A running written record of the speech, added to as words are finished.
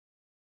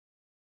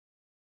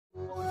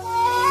Good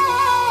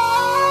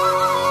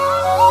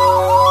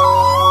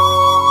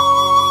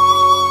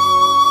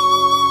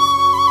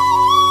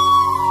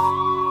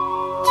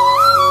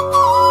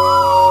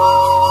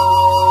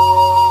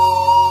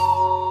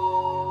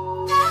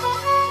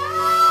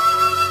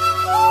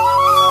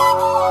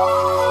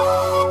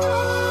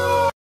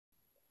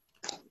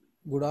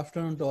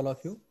afternoon to all of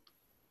you.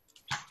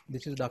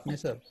 This is Dr.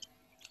 Sir.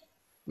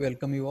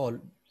 Welcome you all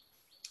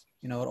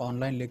in our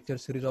online lecture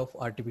series of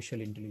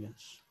artificial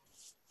intelligence.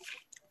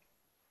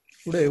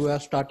 Today we are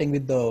starting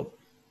with the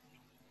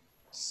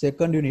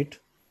second unit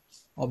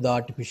of the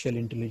artificial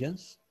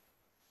intelligence,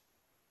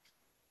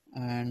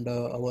 and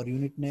our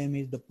unit name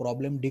is the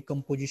problem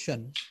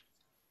decomposition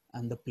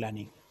and the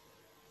planning.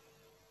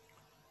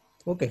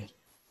 Okay,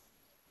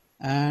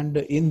 and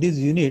in this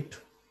unit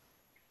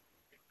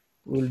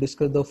we will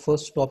discuss the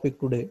first topic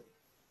today,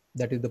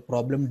 that is the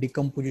problem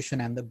decomposition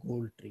and the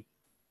goal tree.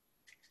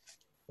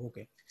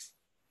 Okay.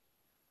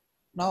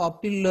 Now,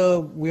 up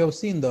till we have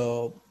seen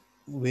the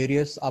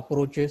various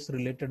approaches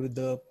related with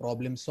the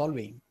problem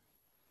solving.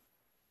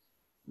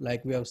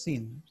 Like we have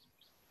seen,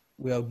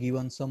 we have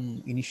given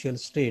some initial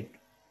state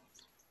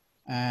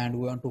and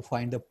we want to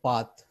find the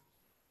path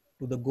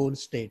to the goal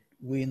state.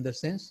 We, in the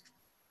sense,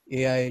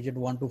 AI agent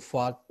want to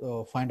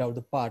find out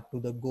the path to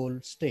the goal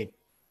state.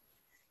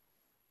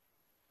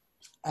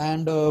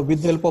 And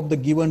with the help of the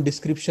given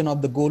description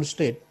of the goal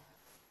state,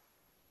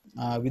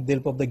 with the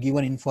help of the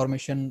given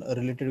information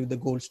related with the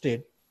goal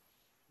state,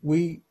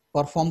 we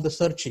perform the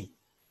searching,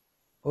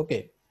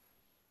 okay,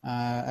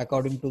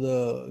 according to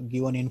the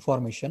given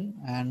information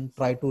and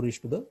try to reach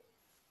to the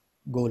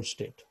goal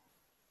state.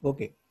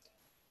 Okay.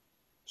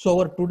 So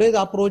our today's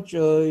approach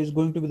is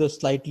going to be the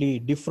slightly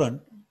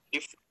different.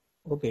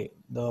 Okay.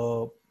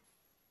 The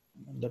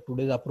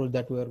today's approach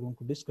that we are going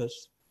to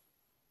discuss,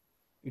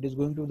 it is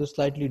going to be the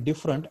slightly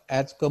different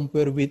as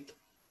compared with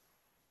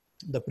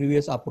the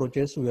previous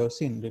approaches we have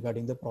seen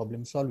regarding the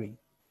problem solving.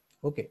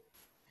 Okay.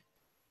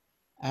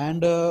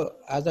 And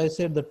as I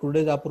said, the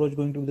today's approach is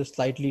going to be the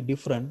slightly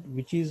different,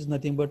 which is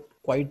nothing but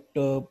quite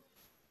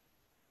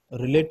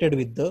related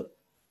with the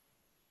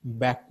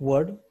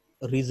backward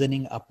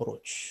reasoning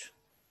approach.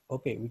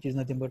 Okay, which is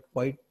nothing but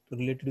quite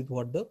related with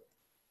what the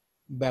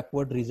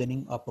backward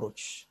reasoning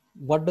approach.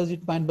 What does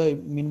it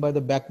mean by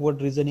the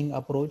backward reasoning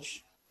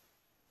approach?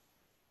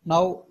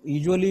 Now,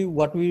 usually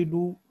what we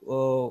do,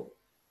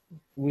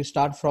 we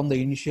start from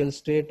the initial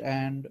state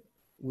and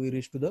we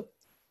reach to the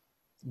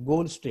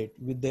goal state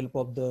with the help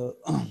of the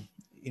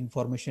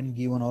information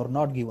given or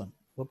not given.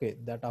 Okay,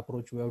 that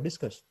approach we have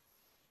discussed.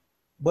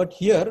 But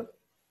here,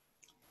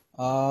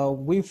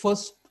 we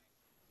first,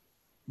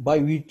 by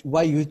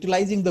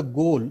utilizing the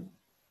goal,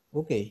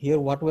 okay, here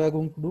what we are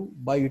going to do,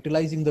 by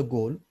utilizing the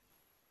goal,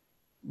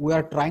 we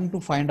are trying to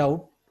find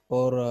out,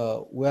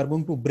 or we are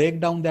going to break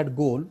down that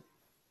goal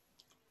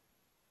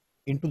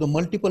into the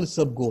multiple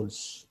sub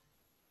goals.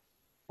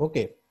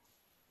 Okay,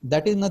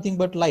 that is nothing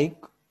but like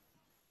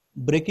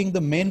breaking the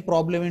main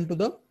problem into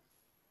the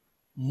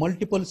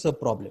multiple sub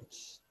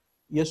problems.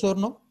 Yes or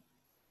no?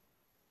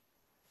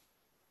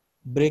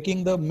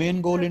 Breaking the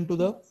main goal into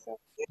the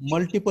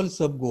multiple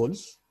sub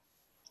goals.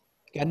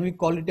 Can we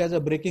call it as a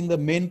breaking the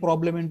main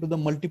problem into the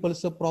multiple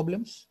sub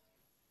problems?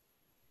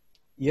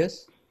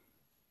 Yes?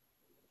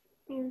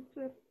 Yes,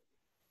 sir.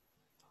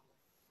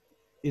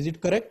 Is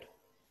it correct?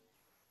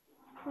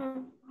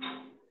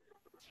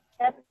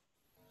 Yes,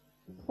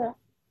 sir.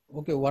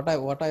 Okay, what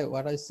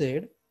I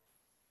said,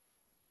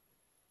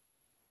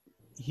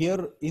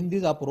 here in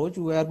this approach,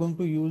 we are going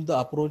to use the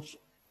approach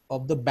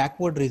of the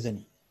backward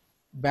reasoning.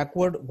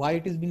 Backward, why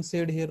it is being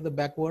said here the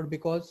backward?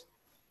 Because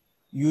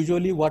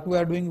usually what we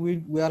are doing,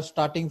 we are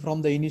starting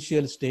from the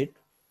initial state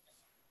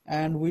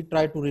and we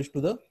try to reach to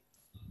the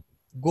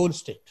goal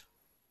state.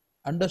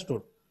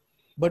 Understood?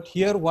 But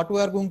here what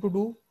we are going to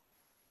do,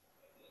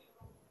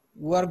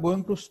 we are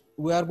going to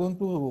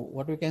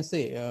what we can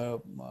say,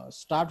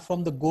 start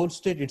from the goal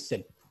state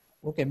itself.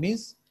 Okay,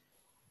 means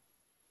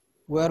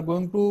we are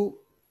going to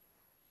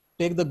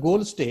take the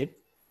goal state,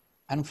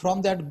 and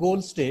from that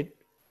goal state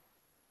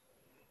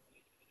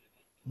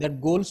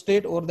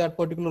or that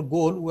particular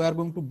goal, we are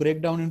going to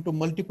break down into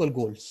multiple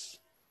goals.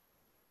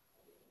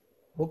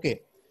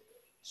 Okay,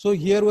 so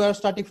here we are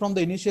starting from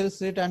the initial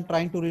state and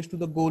trying to reach to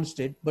the goal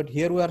state, but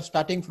here we are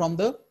starting from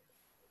the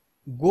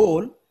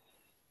goal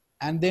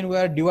and then we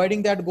are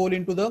dividing that goal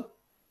into the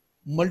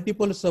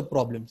multiple sub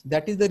problems.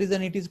 That is the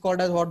reason it is called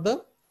as what?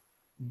 The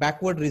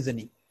backward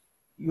reasoning.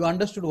 You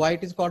understood why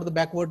it is called the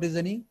backward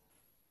reasoning?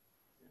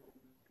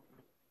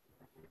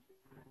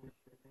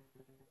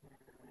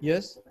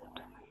 Yes?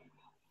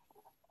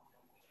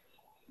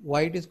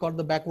 Why it is called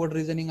the backward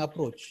reasoning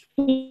approach?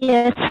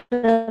 Yes,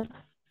 sir.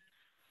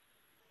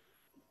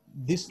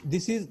 This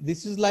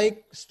is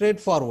like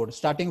straightforward,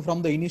 starting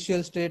from the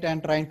initial state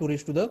and trying to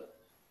reach to the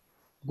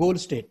goal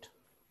state.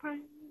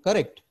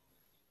 Correct.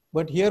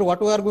 But here what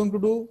we are going to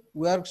do,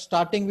 we are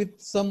starting with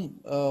some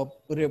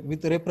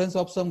with reference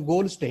of some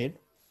goal state,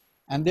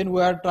 and then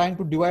we are trying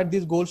to divide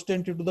this goal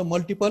state into the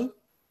multiple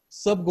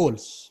sub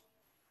goals.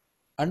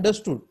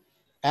 Understood?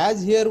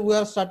 as here we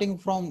are starting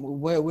from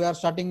where we are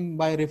starting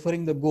by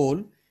referring the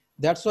goal.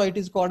 That's why it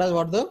is called as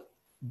what? The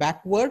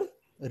backward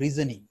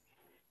reasoning.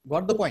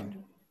 Got the point?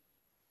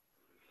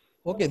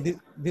 Okay,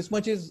 this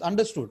much is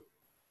understood.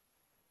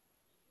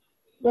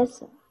 Yes,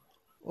 sir.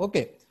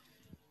 Okay,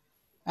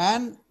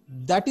 and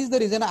that is the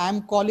reason I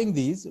am calling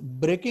these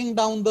breaking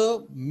down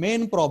the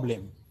main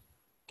problem.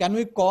 Can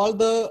we call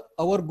the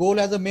our goal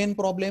as a main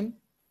problem?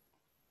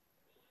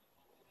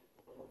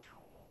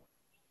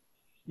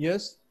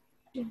 Yes.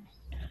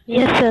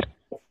 Yes, sir.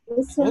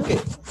 Yes, sir. Okay,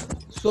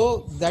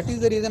 so that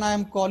is the reason I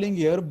am calling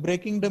here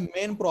breaking the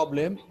main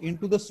problem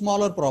into the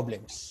smaller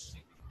problems.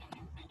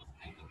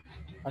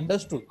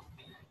 Understood?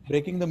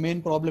 Breaking the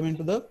main problem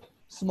into the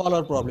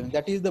smaller problem.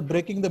 That is the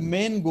breaking the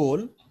main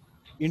goal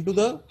into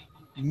the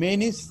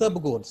many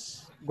sub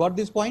goals. Got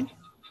this point?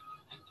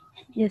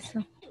 Yes,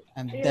 sir.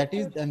 And Yes, that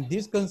is, sir. and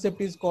this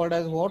concept is called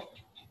as what?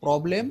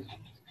 Problem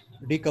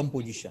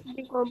decomposition.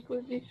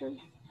 Decomposition.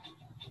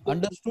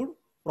 Understood?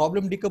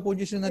 Problem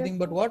decomposition is Yes, nothing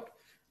but sir. what?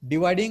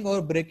 Dividing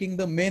or breaking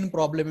the main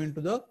problem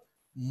into the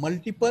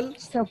multiple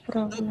Sub sub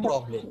problem.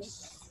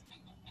 problems.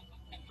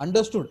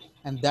 Understood?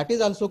 And that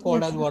is also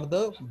called Yes, as sir. what?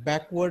 The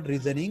backward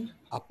reasoning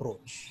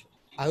approach.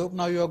 I hope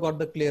now you have got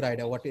the clear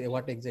idea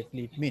what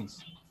exactly it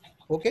means.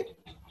 Okay.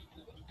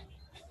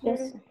 Yes,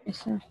 sir. Yes,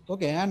 sir.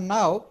 Okay. And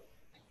now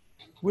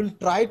we'll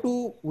try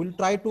to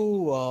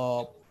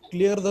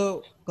clear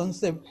the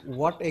concept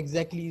what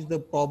exactly is the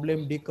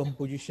problem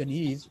decomposition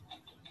is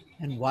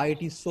and why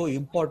it is so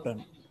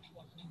important.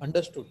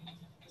 Understood?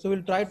 So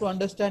we'll try to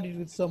understand it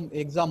with some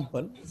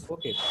example.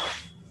 Okay.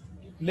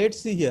 Let's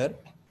see here.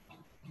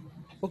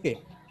 Okay.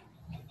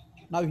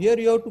 Now here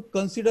you have to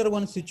consider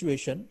one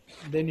situation,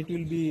 then it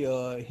will be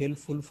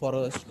helpful for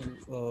us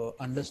to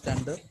understand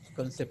the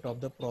concept of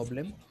the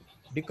problem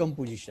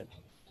decomposition.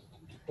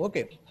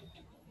 Okay.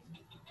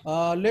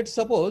 Let's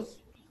suppose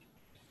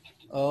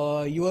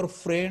your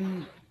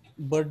friend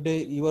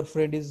birthday, your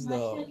friend is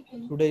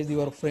today is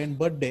your friend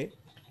birthday.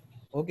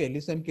 Okay,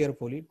 listen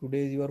carefully.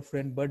 Today is your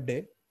friend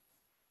birthday.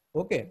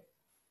 Okay.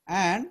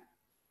 And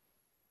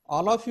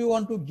all of you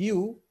want to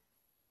give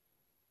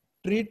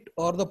treat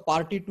or the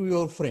party to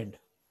your friend.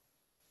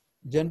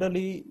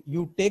 Generally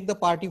you take the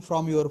party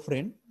from your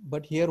friend,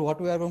 but here what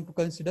we are going to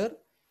consider,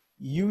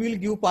 you will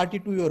give party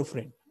to your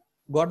friend.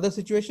 Got the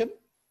situation?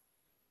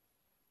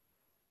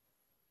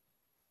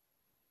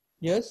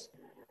 Yes.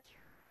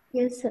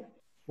 Yes, sir.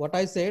 What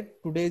I said,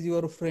 today is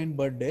your friend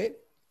birthday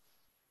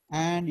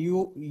and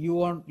you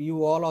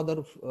all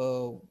other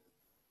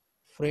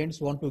friends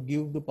want to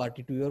give the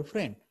party to your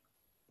friend.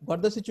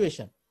 Got the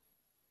situation?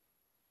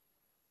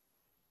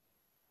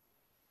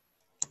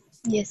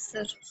 Yes,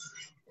 sir.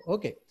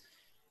 Okay.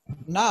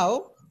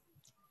 Now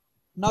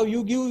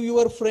you give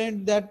your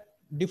friend that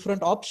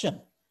different option.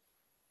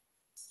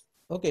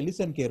 Okay,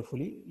 listen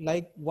carefully.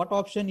 Like what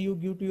option you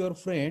give to your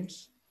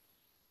friends?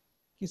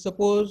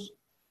 Suppose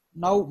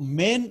now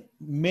main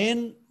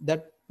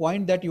that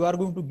point that you are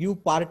going to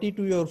give party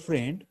to your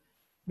friend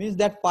means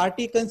that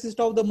party consists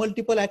of the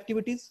multiple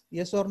activities.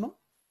 Yes or no?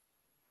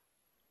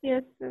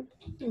 Yes, sir.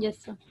 Yes,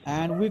 sir.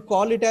 And we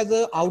call it as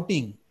a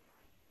outing.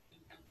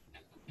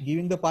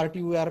 Giving the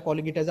party, we are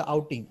calling it as a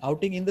outing.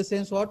 Outing in the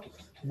sense what?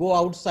 Go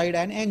outside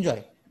and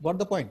enjoy. Got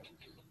the point?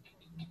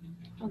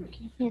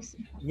 Okay. Yes, sir.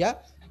 Yeah.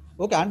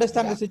 Okay,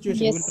 understand the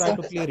situation. Yes, We'll try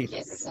sir. to clear it.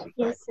 Yes, sir.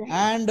 Yes, sir.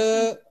 And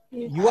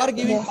Yes. you are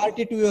giving Yes.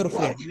 party to your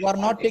friend. You are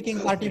not taking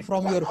party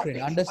from your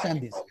friend.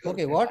 Understand this.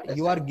 Okay, what?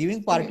 You are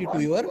giving party to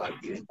your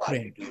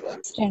friend.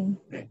 Stand.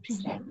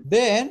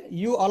 Then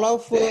you allow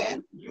for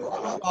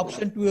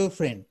option to your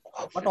friend.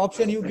 What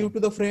option you give to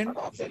the friend?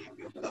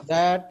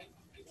 That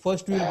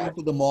first we will go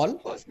to the mall.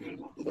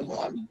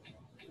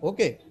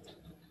 Okay.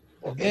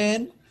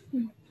 Then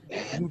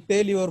you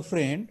tell your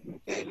friend,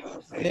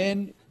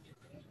 then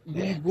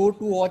we'll go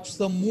to watch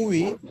some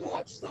movie.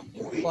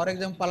 For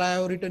example, I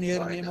have written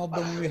here name of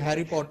the movie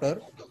Harry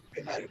Potter.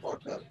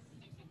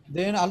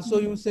 Then also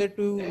you say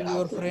to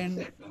your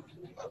friend,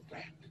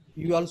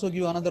 you also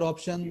give another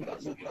option.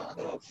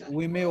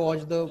 We may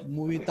watch the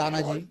movie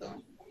Tanaji.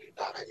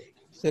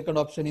 Second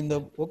option in the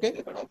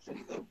okay.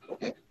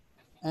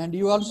 And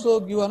you also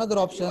give another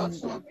option.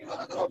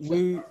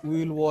 We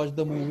will watch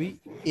the movie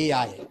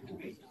AI.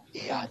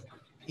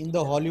 In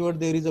the Hollywood,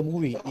 there is a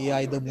movie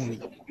AI the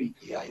movie.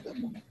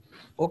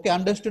 Okay,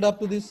 understood up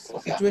to this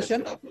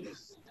situation?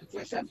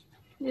 Yes, sir.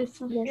 Yes,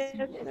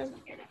 sir.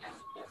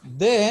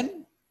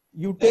 Then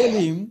you tell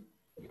him,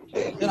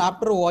 then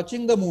after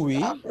watching the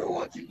movie,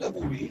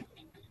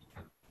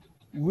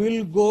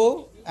 we'll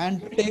go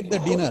and take the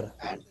dinner.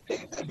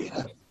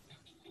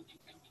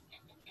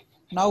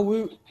 Now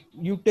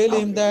you tell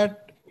him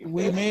that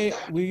we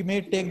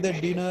may take the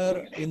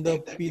dinner in the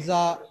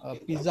Pizza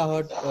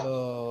Hut,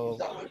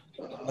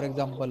 for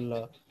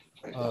example,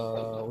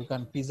 we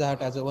can Pizza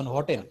Hut as a one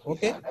hotel.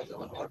 Okay.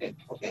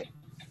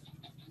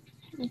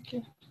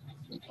 Okay.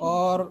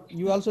 Or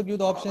you also give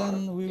the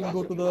option, we will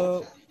go to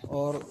the,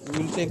 or we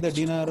will take the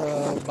dinner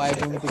by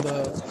going to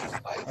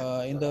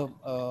the in the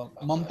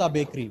Mamta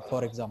bakery,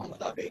 for example.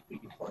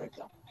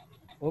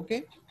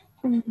 Okay.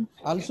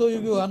 Also,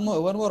 you give one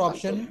more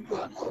option,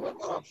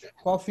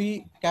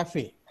 coffee,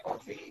 cafe.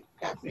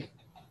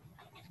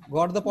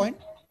 Got the point?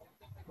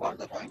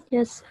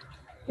 Yes.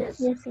 Yes,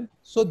 sir.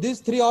 So these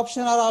three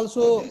options are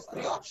also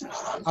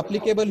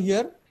applicable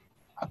here,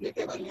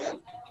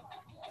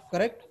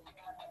 correct?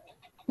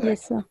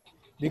 Yes, sir.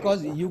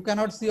 Because you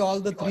cannot see all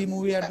the three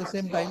movies at the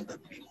same time.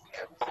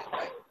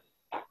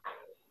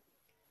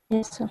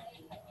 Yes, sir.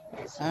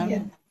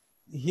 And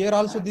here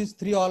also these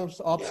three options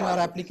are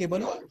applicable,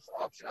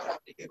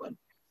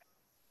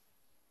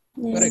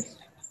 correct?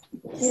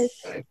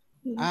 Yes. Yes.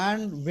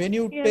 And when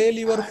you tell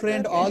your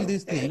friend all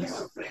these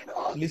things,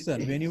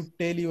 listen, when you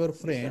tell your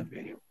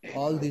friend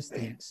all these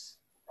things,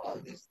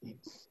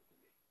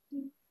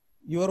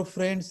 your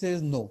friend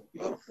says no.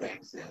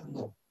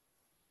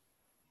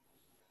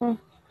 Mm.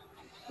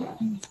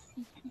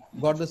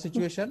 Got the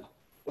situation?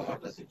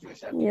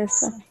 Yes,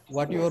 sir.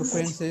 What your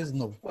friend says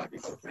no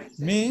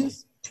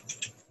means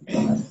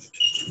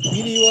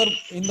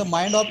in the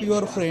mind of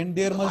your friend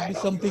there must be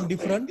something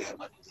different.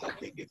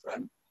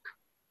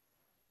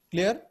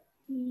 Clear?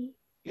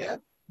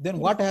 Then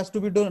what has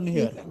to be done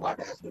here?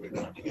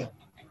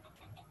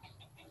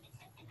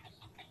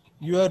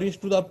 You are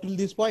reached to up till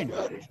this point,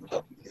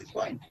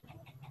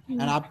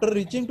 and after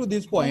reaching to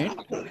this point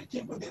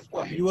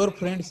your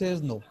friend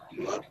says no.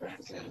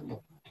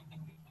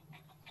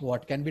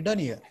 What can be done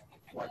here?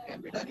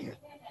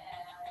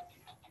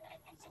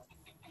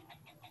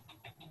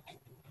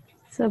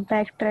 So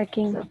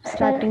backtracking,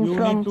 starting You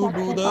from need to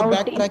do the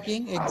outing.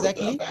 backtracking,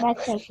 exactly.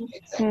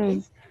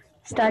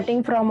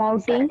 Starting from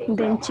outing,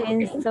 then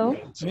change the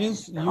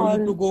Means you need to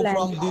all go plan.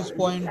 from this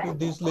point to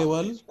this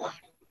level,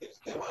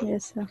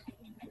 Yes, sir.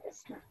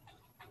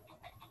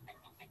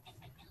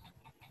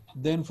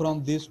 then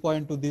from this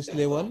point to this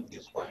level,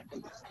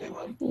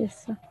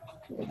 Yes, sir.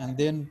 and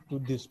then to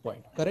this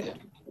point, correct?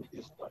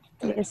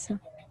 Yes, sir.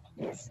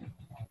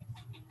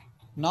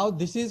 Now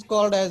this is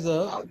called as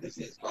a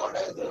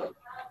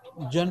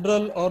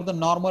general or the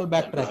normal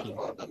backtracking.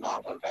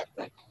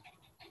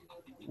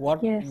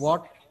 Yes.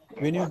 What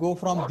when you go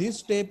from this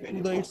step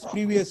to its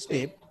previous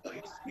step,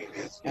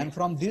 and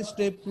from this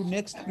step to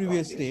next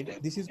previous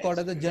state, this is called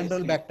as a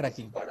general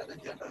backtracking.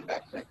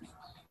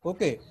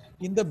 Okay,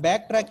 in the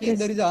backtracking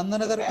there is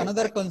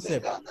another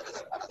concept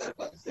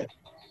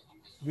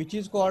which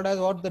is called as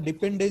what? The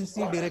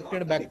dependency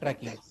directed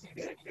backtracking.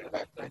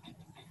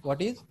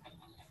 What is?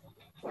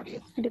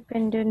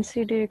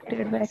 Dependency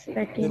directed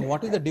backtracking. Then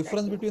what is the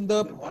difference between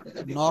the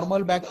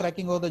normal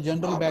backtracking or the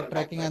general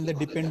backtracking and the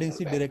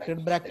dependency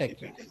directed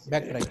backtracking?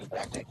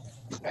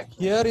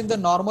 Here in the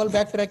normal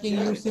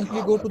backtracking you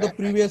simply go to the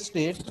previous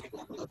state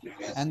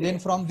and then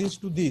from this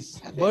to this,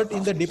 but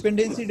in the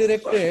dependency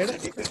directed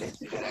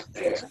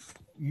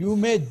you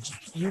may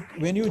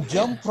when you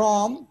jump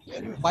from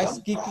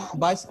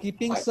by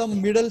skipping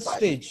some middle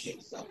stage.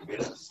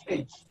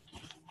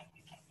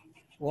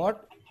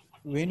 What?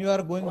 When you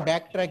are going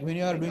backtrack, when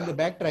you are doing the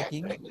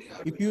backtracking,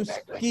 if you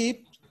skip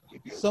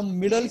some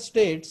middle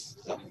states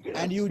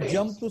and you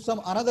jump to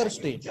some another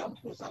state,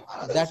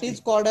 that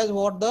is called as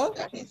what?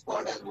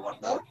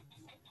 The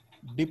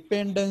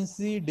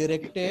dependency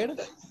directed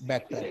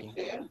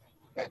backtracking.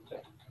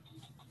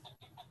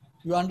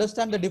 You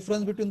understand the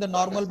difference between the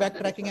normal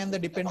backtracking and the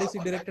dependency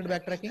directed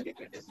backtracking?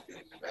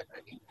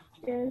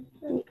 Yes,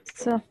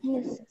 sir.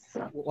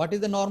 What is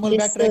the normal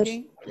Yes, sir.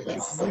 backtracking?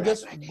 You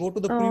just go to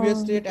the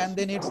previous state and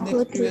then its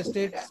next previous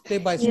state,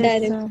 step by step.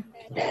 Yes,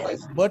 Direct.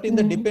 sir. But in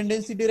the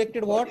dependency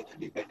directed, what?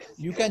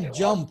 You can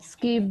jump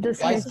Skip the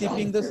by steps.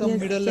 skipping the some Yes,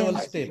 middle level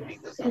step.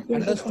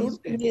 Understood?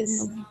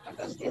 Yes.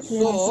 Yes,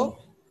 So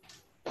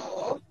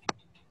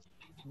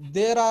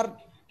there are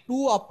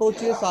two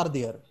approaches are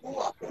there.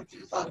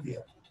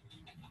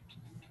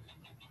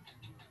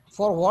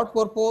 For what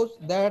purpose?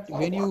 That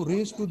when you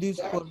reach to this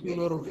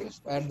particular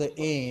at the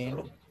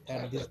end,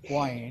 at this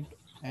point,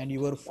 and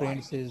your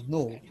friend says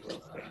no.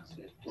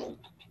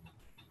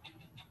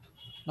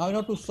 Now,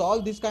 to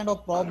solve this kind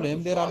of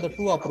problem, there are the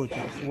two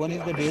approaches. One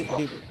is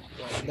the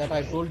that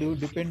I told you,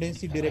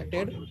 dependency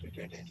directed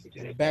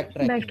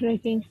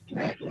backtracking.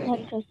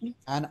 backtracking.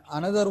 And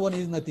another one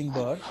is nothing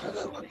but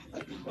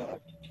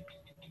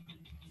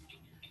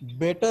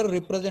better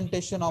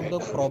representation of the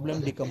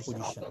problem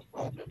decomposition.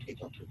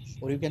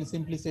 Or you can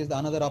simply say the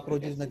another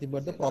approach is nothing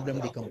but the problem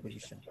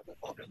decomposition.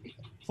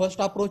 First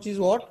approach is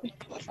what?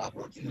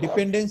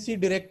 Dependency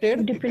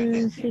directed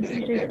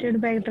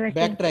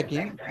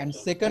backtracking. And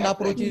second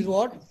approach is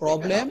what?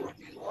 Problem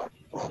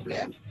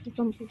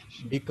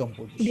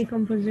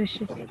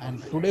decomposition.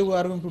 And today we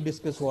are going to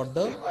discuss what?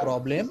 The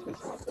problem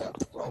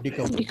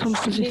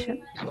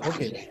decomposition.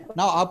 Okay.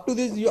 Now up to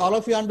this, all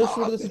of you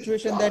understood the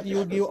situation that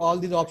you give all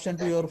these options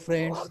to your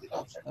friends,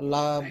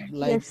 like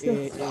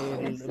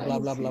blah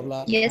blah blah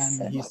blah, Yes,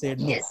 and sir. he said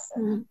no. Yes.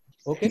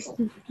 Okay.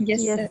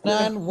 Yes, sir.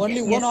 And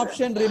only one Yes.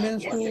 option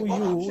remains to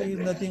you is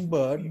nothing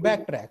but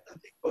backtrack.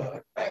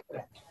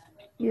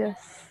 Yes.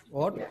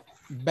 What?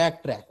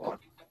 Backtrack.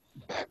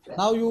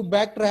 Now you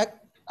backtrack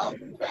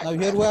Now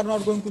here we are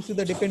not going to see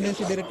the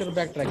dependency director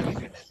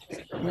backtracking.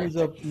 He is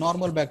a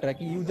normal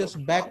backtracking. You just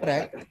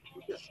backtrack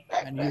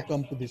and you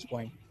come to this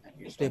point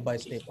step by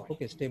step.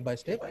 Okay, step by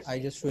step. I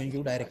just showing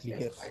you directly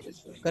here.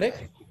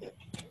 Correct?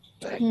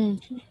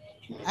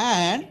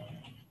 And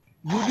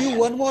you give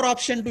one more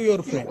option to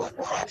your friend.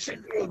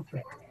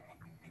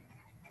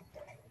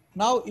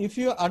 Now, if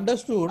you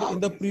understood in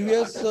the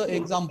previous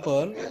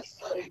example,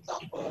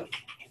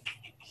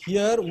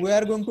 here we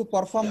are going to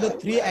perform the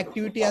three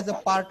activity as a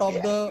part of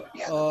the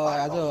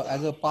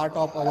as a part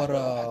of our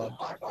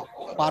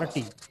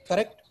party.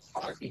 Correct?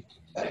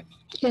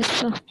 Yes,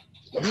 sir.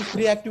 These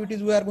three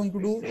activities we are going to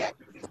do.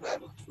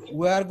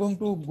 We are going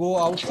to go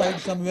outside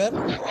somewhere.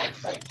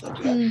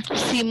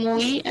 See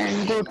movie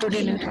and go to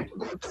dinner.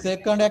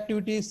 Second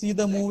activity is see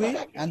the movie,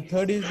 and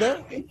third is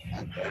the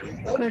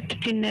Go to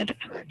dinner.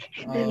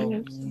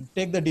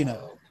 take the dinner.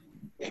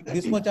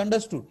 This much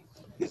understood.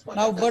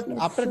 Now, but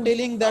after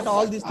telling that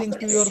all these things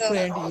to your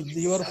friend, if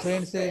your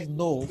friend says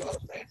no,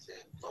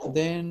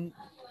 then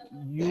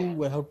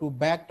you have to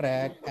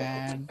backtrack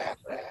and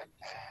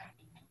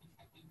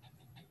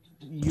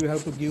you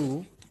have to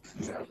give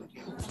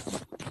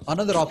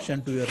another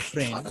option to your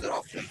friend,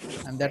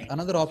 and that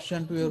another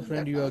option to your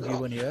friend you have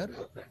given here,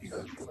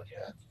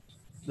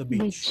 the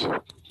beach.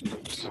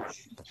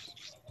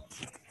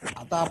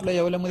 आता आपल्या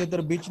येवल्यामध्ये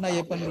तर बीच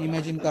नाहीये, पण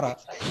imagine करा.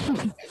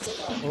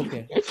 Okay,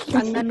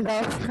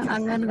 Angangaon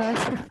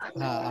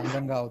हा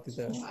अंगणगाव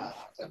तिथं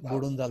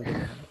बुडून चालते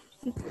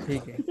म्हणून.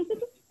 ठीक आहे.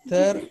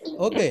 तर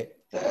okay,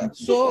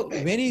 so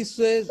when he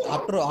says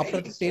after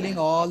telling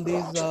all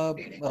these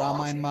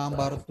Ramayana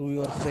Mahabharata to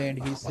your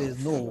friend, he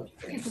says no,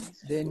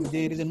 then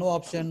there is no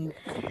option.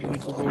 You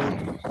need to go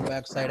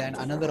backside and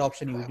another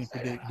option you need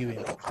to give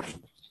him.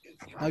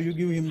 Now you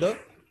give him the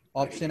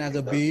option as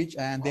a beach,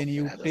 and then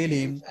you tell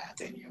him,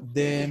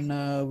 then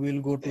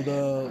we'll go to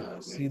the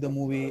see the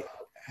movie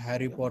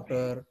Harry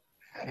Potter,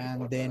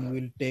 and then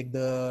we'll take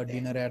the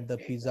dinner at the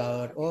Pizza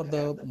Hut or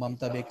the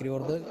Mamta Bakery or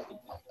the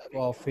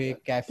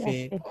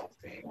cafe,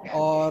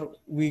 or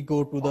we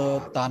go to the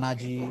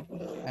Tanaji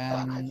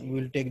and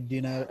we'll take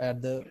dinner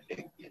at the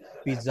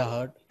Pizza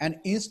Hut. And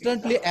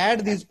instantly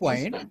at this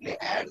point,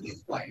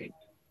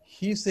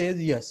 he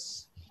says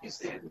yes.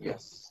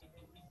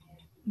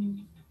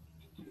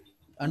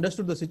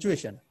 Understood the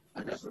situation?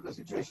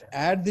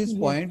 At this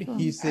point,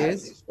 he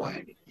says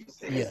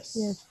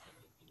yes.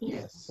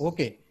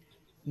 Okay.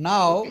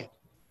 Now,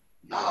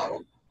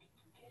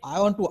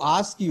 I want to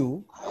ask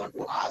you,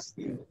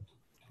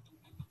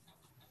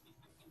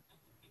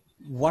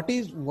 what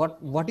is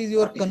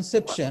your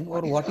conception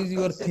or what is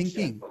your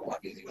thinking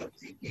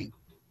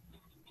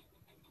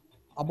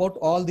about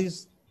all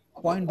these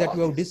points that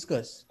we have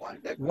discussed?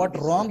 What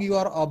wrong you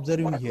are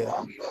observing here?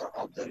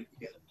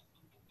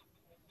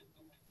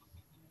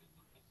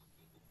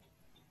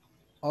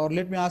 Or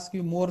let me ask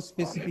you more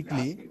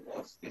specifically,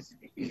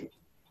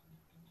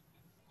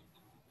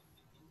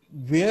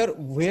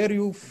 where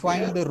you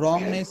find the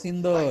wrongness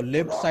in the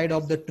left side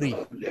of the tree?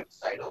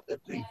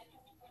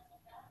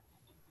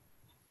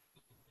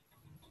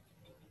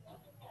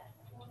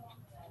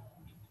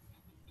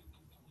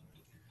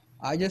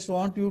 I just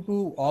want you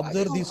to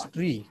observe this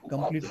tree,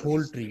 complete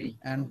whole tree,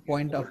 and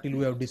point up till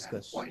we have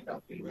discussed.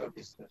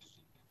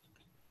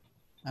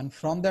 And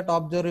from that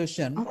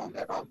observation,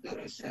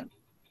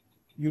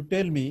 you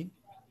tell me,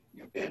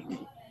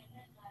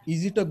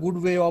 is it a good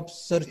way of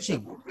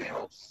searching?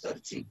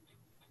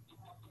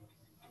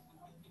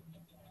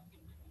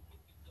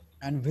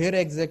 And where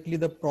exactly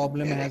the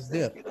problem has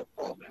there?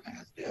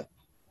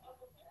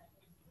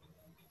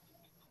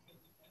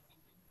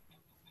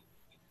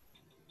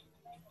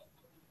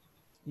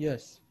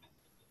 Yes.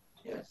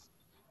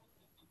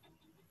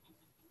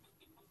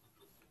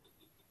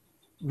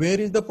 Where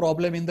is the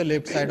problem in the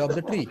left side of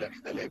the tree?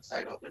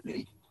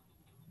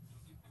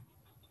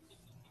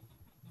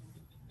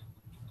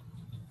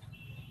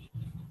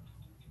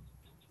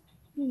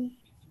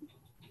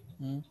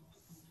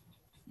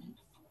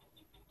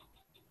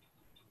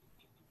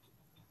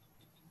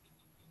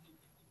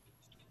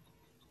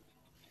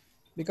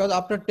 Because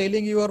after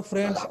telling your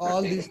friends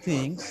all these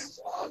things,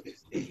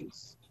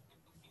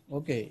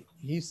 okay,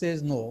 he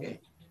says no.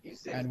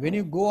 And when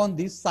you go on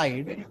this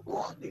side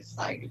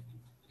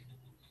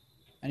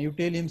and you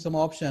tell him some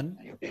option,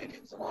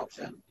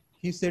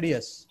 he said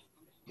yes.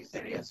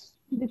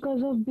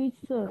 Because of beach,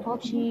 sir.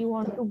 He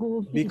want to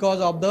go beach. Because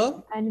of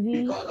the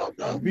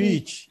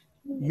beach.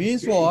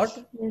 Means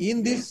what?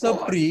 In this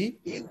sub tree,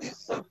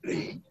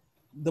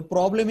 the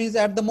problem is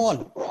at the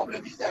mall.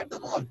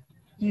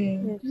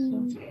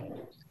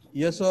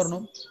 Yes or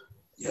no?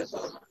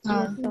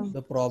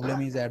 The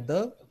problem is at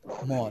the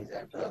mall.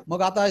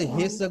 मग आता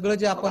हे सगळं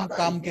जे आपण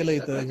काम केलं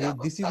इथं, हे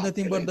this is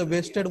nothing but the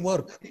wasted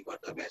work.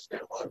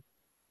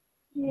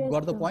 You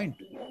got the point?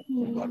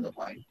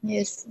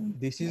 Yes.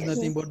 This is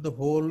nothing but the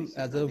whole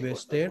as a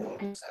wasted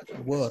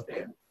work.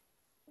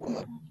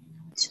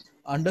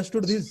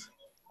 Understood this?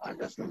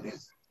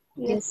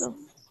 Yes.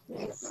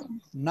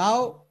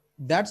 Now,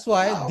 that's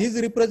why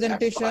this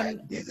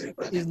representation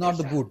is not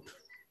good.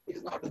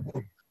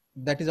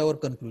 That is our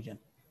conclusion.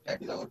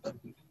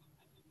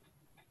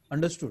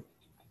 Understood?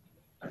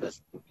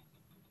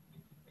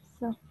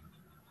 So,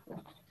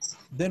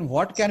 Then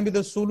what can be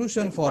the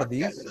solution for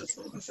this?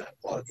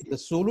 The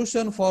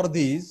solution for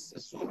this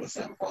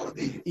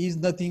is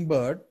nothing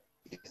but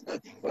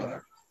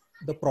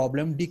the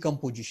problem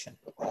decomposition.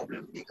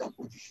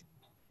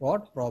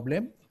 What?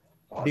 Problem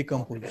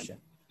decomposition.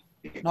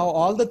 Now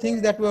all the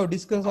things that we have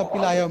discussed up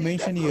till I have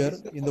mentioned here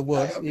in the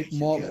words, if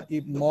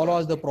mole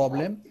was the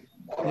problem,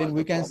 then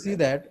we can see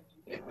that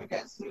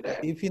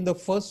if in the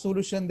first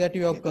solution that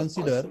you have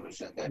considered,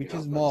 which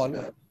is mall,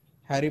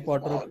 Harry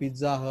Potter,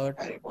 Pizza Hut,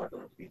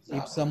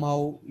 if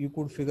somehow you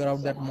could figure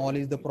out that mall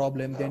is the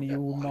problem, then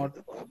you would not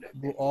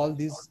do all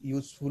these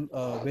useful,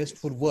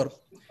 wasteful work.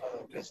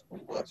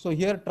 So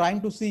here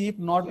trying to see if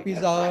not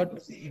Pizza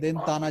Hut, then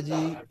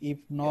Tanaji, if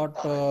not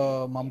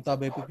Mamta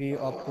Bakery,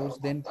 of course,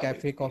 then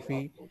Cafe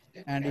Coffee,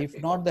 and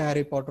if not the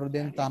Harry Potter,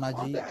 then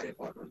Tanaji.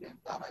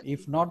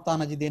 If not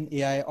Tanaji, then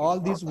AI. All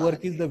this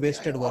work is the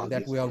wasted work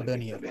that we have done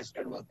here.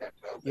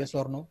 Yes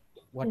or no?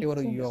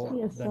 Whatever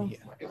you have done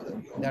here,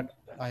 that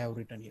I have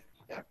written here.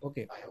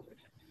 Okay.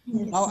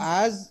 Now,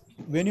 as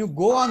when you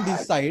go on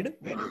this side,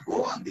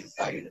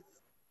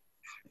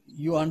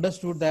 you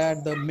understood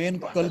that the main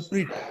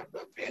culprit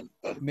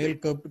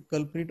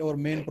or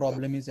main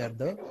problem is at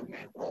the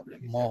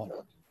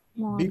mall,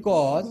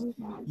 because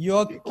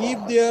you keep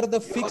there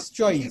the fixed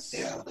choice.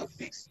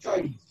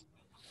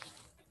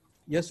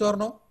 Yes or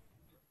no?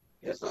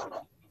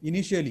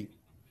 Initially,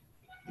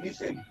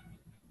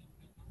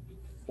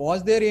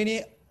 was there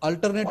any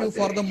alternative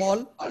for the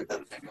mall?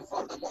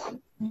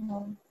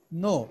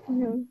 No.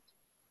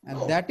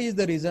 And that is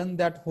the reason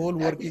that whole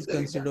work is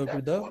considered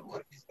to the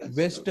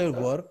wasted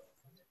work.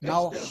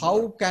 Now,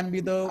 how can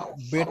be the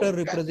better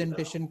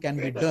representation can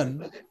be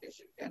done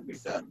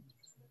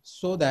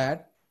so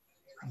that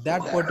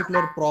that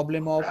particular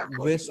problem of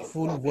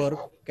wasteful work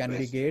can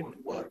be get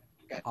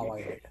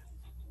avoided?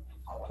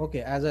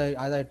 Okay, as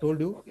I told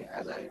you,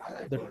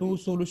 the two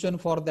solution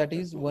for that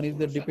is, one is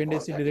the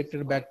dependency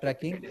directed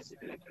backtracking,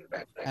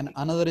 and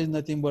another is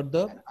nothing but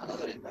the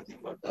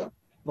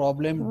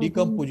problem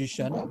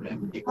decomposition.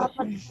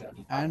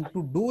 And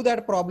to do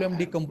that problem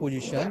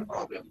decomposition,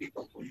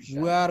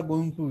 we are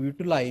going to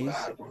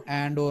utilize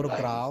and or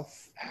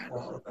graph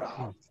of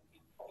truth.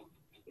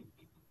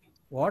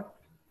 What?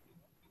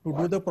 To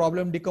do the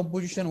problem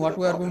decomposition, what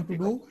we are going to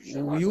do?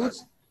 We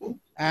use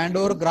and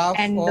or graph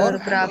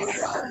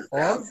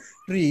or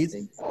trees,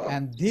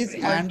 and this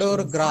and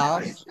or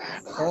graph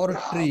or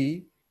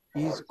tree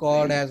is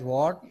called as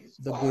what?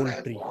 The goal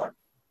tree.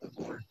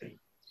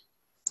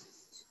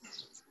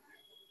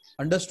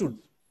 Understood?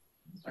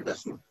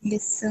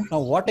 Yes, sir. Now,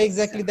 what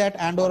exactly that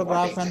and or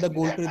graph and the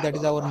goal tree? That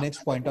is our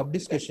next point of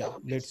discussion.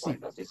 Let's see.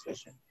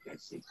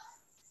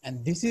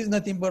 And this is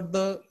nothing but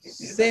the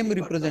same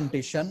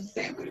representation,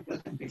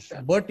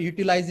 but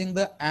utilizing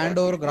the and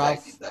or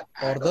graph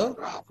or the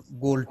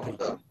goal tree.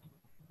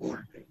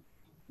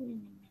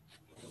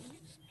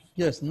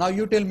 Yes, now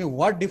you tell me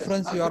what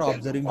difference you are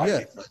observing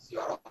here.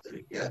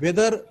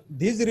 Whether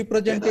this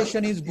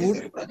representation is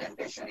good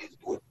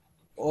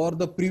or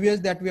the previous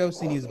that we have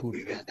seen is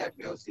good.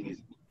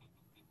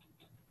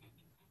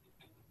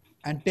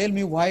 And tell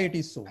me why it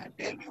is so.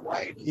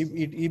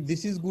 If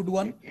this is good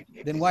one,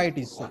 then why it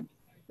is so?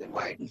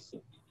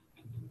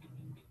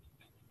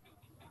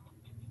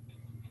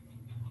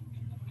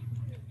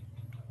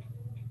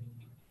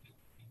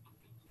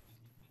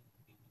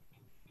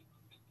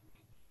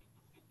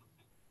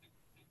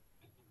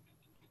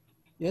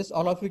 Yes,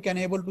 all of you can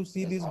able to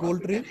see this goal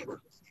tree?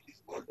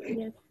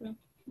 yes, sir.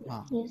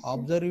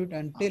 Observe it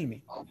and tell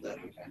me.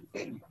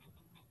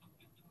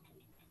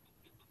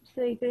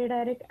 So इकडे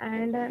direct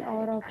and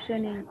or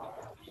option आहे.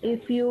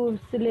 If you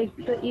select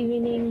the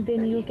evening,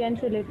 then you can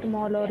select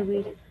mall or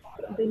week.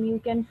 Then you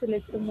can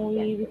select the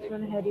movie, which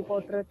one Harry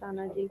Potter,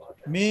 Tanaji.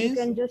 Means you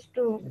can just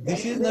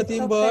this is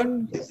nothing but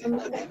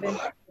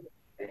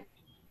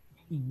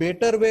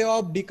better way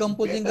of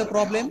decomposing the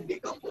problem.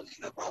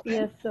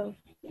 Yes, sir.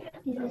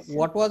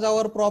 What was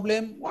our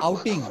problem?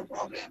 Outing.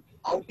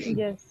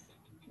 Yes.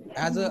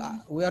 As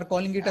a, we are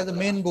calling it as a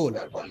main goal.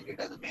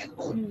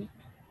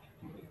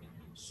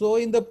 So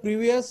in the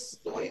previous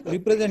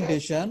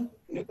representation,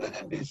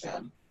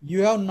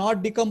 you have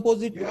not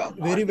decomposed it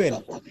very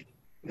well.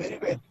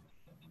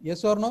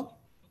 Yes or no?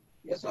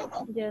 Yes,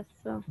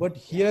 sir. But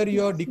here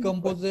you have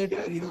decomposed it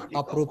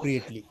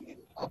appropriately.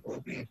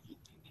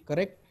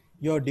 Correct?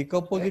 You have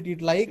decomposed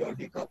it like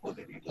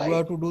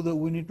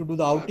we need to do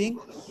the outing.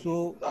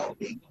 So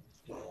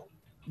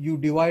you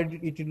divide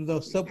it into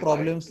the sub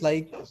problems,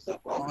 like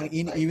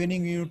in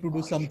evening you need to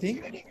do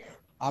something.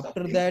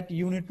 After that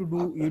you need to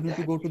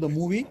go to the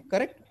movie,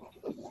 correct?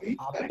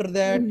 After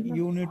that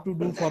you need to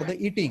do for the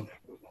eating,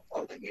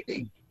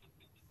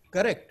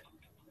 correct?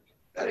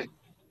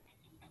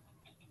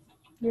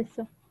 Yes,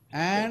 sir.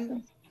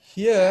 And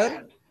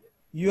here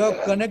you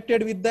have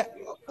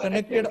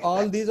connected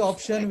all these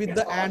options with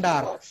the and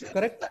arc,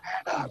 correct?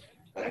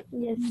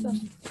 Yes, sir.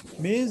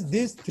 Means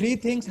these three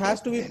things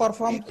has to be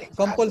performed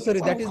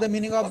compulsory. That is the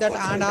meaning of that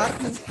and arc.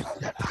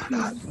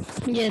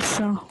 Yes,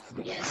 sir.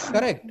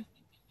 Correct.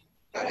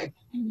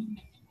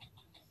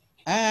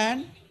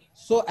 And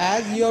so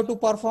as you have to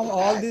perform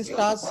all these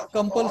tasks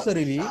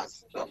compulsorily,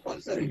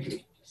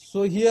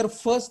 so here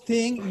first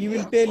thing you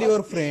will tell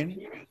your friend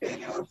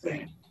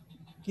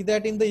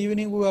that in the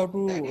evening we have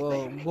to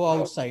go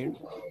outside,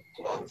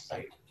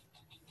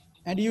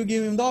 and you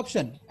give him the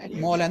option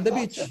mall and the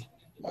beach.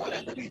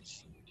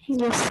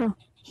 Yes, sir.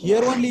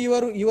 Here only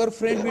your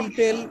friend will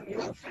tell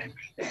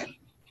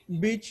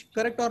beach,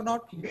 correct or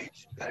not?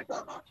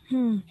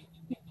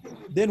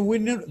 Then we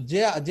need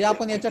जे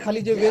आपण याच्या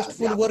खाली जे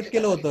wasteful work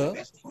केलं होतं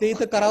ते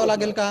इथं करावं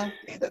लागेल का?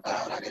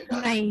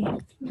 नाही.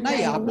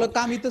 नाही, आपलं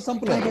काम इथं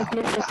संपलं.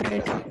 Directly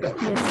separate.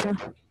 Yes, sir.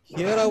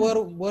 Here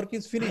our work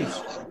is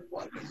finished.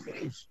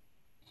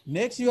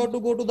 Next you have to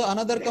go to the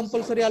another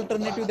compulsory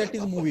alternative, that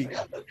is movie.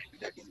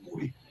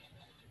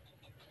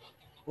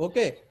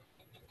 Okay.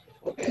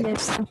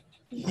 Yes, sir.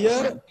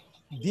 Here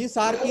this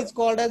arc is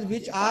called as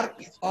which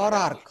arc or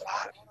arc?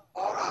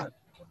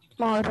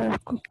 Or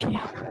okay.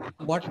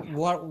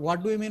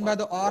 What do you mean by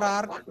the or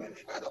arc?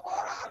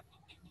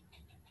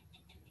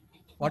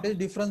 What is the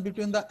difference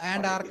between the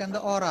and arc and the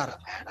or arc?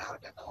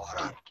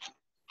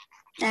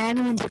 And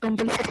म्हणजे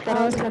compulsory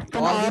करावंच लागतं.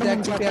 All Or these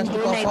म्हणजे activity has आपण to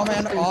हे नाही perform,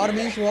 and करतो. or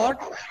means what?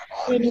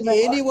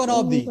 Any one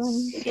of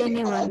these.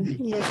 Anyone.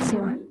 Yes,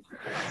 sir.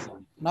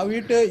 Now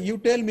you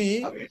tell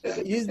me,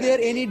 is there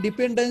any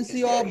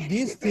dependency of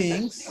these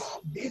things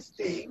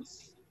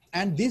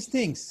and these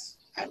things?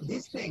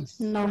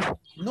 No.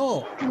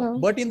 No. No.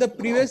 But in the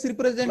previous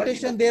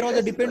representation there was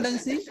a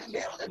dependency.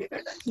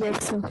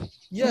 Yes, sir.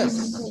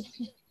 Yes.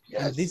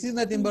 And this is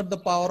nothing but the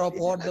power of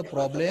what? The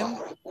problem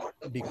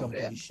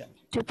decomposition.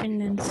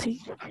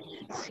 Dependency.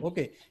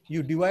 Okay,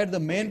 you divide the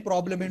main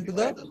problem into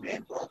the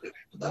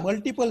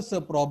multiple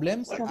sub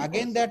problems,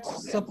 again that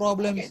sub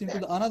problems into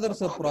the another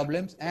sub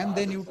problems, and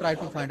then you try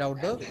to find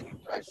out the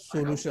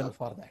solution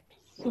for that.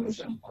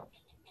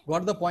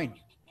 Got the point?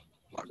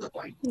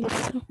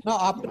 Yes, sir. Now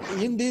after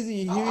in this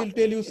he will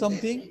tell you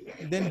something,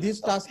 then this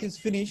task is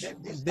finished,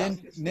 then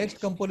next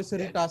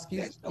compulsory task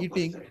is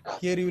eating.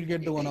 Here you will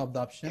get the one of the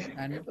option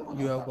and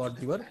you have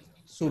got your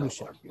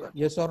solution.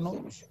 Yes or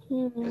no?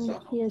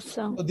 Yes,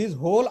 sir. So this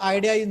whole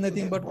idea is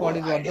nothing but called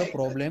is what? The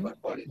problem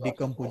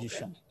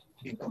decomposition,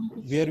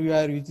 where we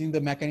are using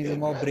the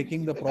mechanism of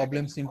breaking the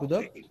problems into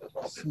the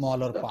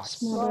smaller parts.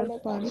 Smaller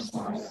parts.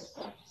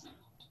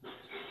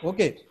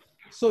 Okay,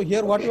 so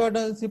here what we have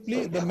done,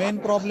 simply the main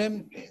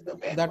problem,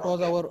 that was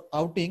our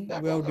outing,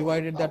 we have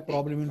divided that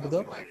problem into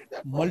the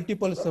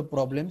multiple sub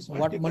problems.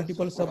 What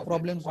multiple sub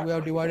problems we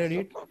have divided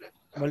it?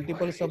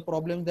 Multiple sub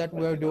problems that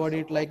we have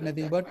divided like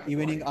nothing but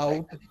evening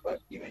out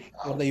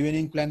or the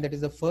evening plan, that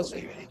is the first,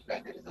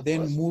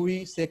 then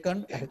movie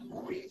second,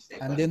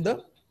 and then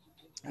the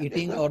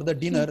eating or the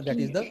dinner, that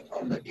is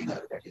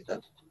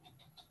the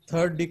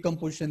third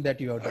decomposition that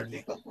you have done.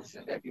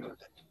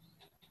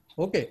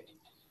 Okay.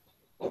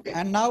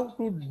 And now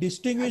to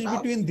distinguish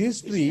between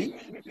this tree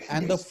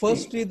and the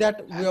first tree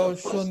that we have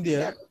shown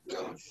there,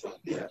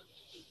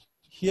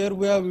 here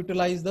we have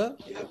utilized the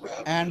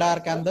and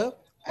arc and the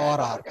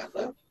or arc.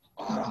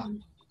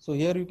 So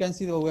here you can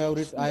see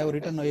I have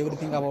written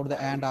everything about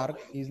the and arc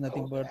is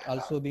nothing but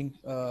also being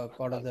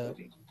called as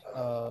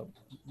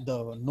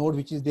the node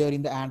which is there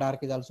in the and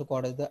arc is also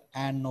called as the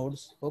and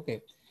nodes.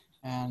 Okay,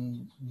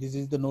 and this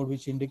is the node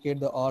which indicate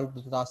the all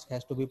the task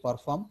has to be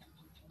performed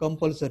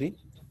compulsory.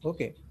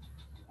 Okay,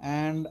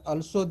 and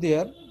also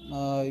there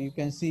you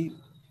can see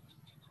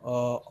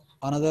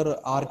another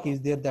arc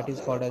is there, that is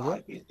called as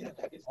a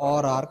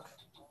or arc.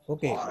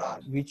 Okay,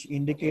 which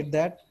indicate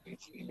that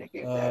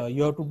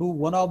you have to do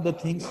one of the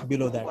things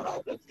below that.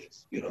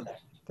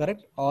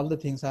 Correct? All the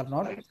things are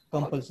not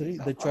compulsory.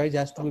 The choice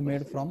has to be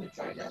made from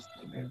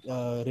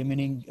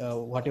remaining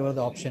whatever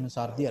the options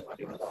are there.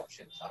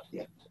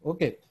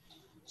 Okay,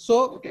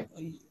 so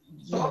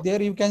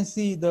there you can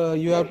see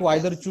you have to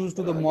either choose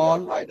to the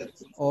mall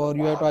or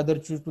you have to either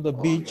choose to the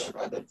beach,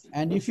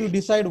 and if you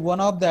decide one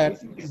of that,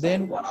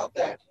 then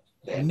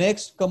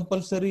next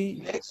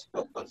compulsory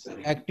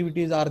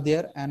activities are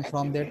there, and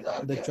from that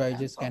the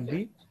choices can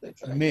be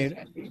made.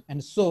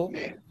 And so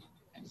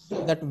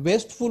that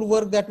wasteful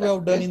work that we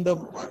have done in the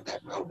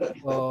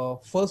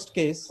first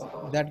case,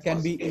 that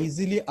can be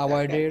easily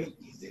avoided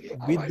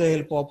with the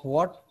help of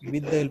what?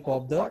 With the help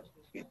of the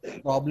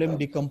problem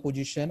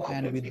decomposition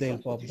and with the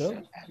help of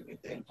the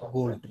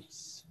goal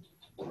trees.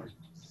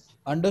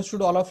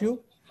 Understood, all of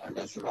you?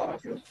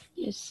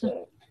 Yes,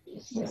 sir.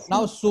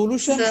 Now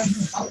solution.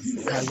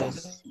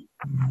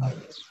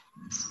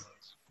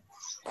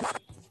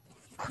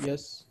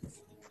 Yes.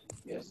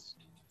 Yes.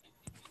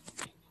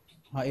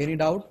 Any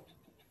doubt?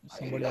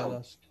 Somebody has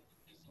asked.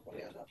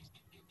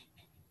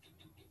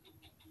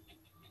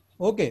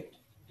 Okay.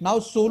 Now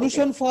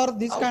solution for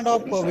this kind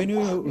of when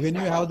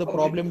you have the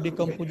problem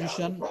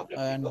decomposition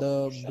and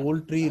the goal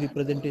tree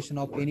representation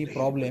of any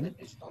problem,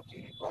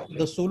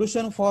 the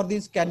solution for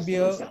this can be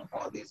a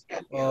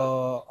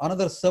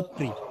another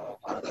subtree.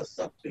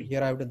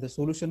 here I have the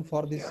solution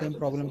for this same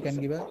problem can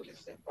give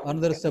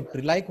another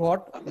subtree. Like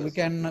what? We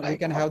can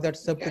have that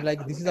subtree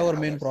like this is our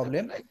main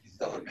problem.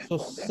 So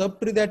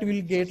subtree that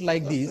will get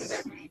like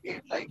this.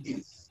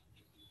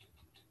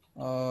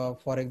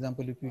 For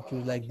example, if you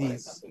choose like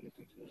this.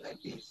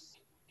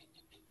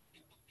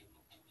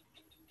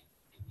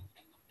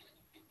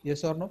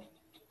 Yes or no?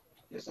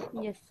 Yes,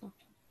 sir.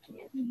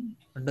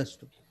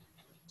 Understood.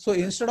 So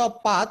instead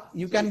of path,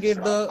 you can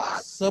get the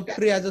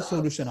subtree as a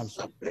solution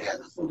also.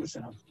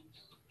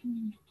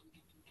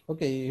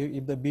 Okay,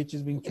 if the beach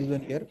is being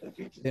chosen here,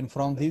 then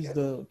from this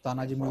the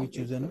Tanaji movie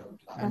chosen,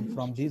 and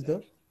from this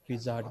the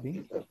Pizza Hut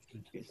being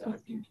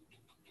chosen.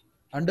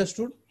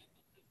 Understood?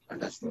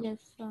 Yes,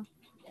 sir.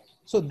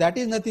 So that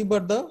is nothing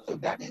but the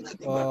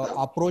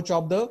approach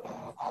of the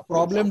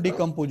problem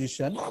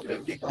decomposition.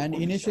 And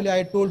initially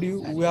I told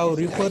you we have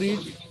referred it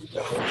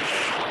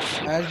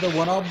as the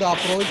one of the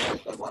approach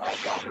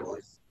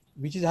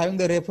which is having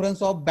the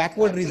reference of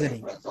backward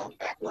reasoning.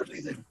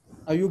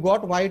 You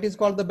got why it is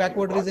called the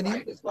backward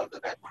reasoning?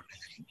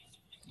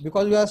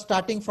 Because we are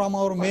starting from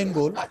our main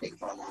goal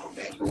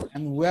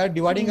and we are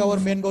dividing our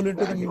main goal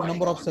into the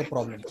number of sub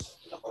problems.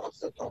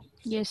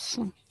 Yes,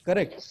 sir.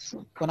 Correct.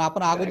 पण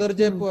आपण अगोदर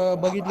जे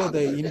बघितलं होतं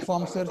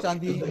inform search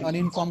आणि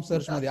अनइन्फॉर्म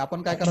search मध्ये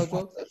आपण काय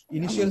करायचो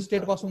इनिशियल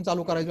स्टेट पासून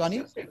चालू करायचो आणि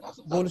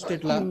गोल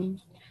स्टेटला.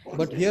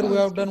 But here we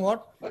have done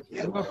what? We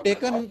have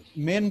taken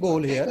main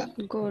goal here.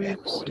 Goal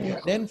state.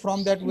 Then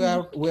from that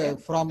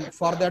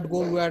for that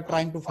goal we are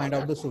trying to find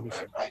out the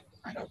solution.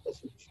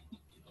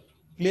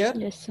 Clear?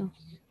 Yes, sir.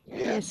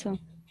 Yes, sir.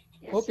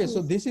 Okay,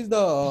 so this is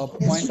the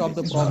point of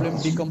the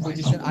problem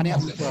decomposition. आणि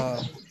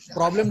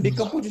problem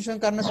decomposition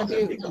करण्यासाठी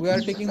we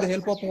are taking the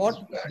help of what?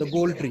 The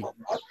goal tree.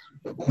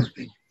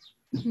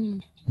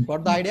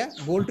 Got the idea?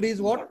 Goal tree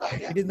is what?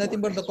 It is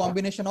nothing but the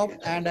combination of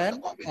and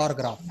or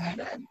graph.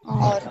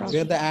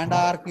 Where the and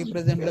arc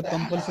represent the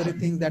compulsory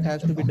thing that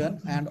has to be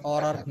done and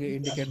or arc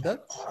indicate the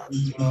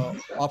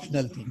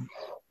optional thing.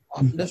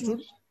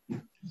 Understood?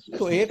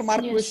 So 8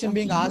 mark question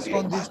being asked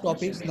on these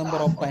topics number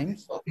of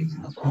times.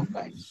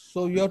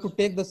 So you have to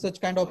take the such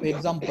kind of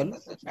example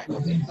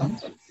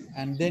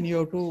and then you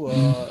have to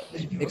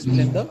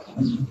explain the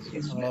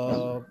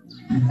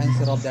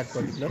answer of that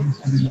particular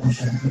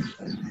question.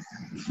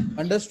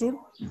 Understood?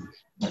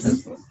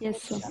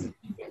 Yes, sir.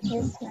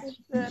 Yes,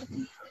 sir.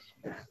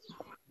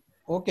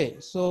 Okay,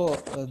 so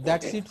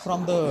that's it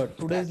from the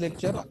today's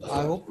lecture.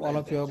 I hope all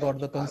of you have got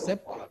the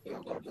concept.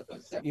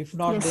 If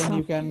not, Yes, then sir.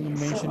 you can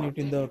mention it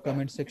in the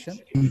comment section.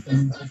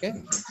 Okay.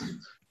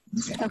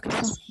 Okay,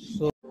 sir.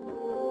 So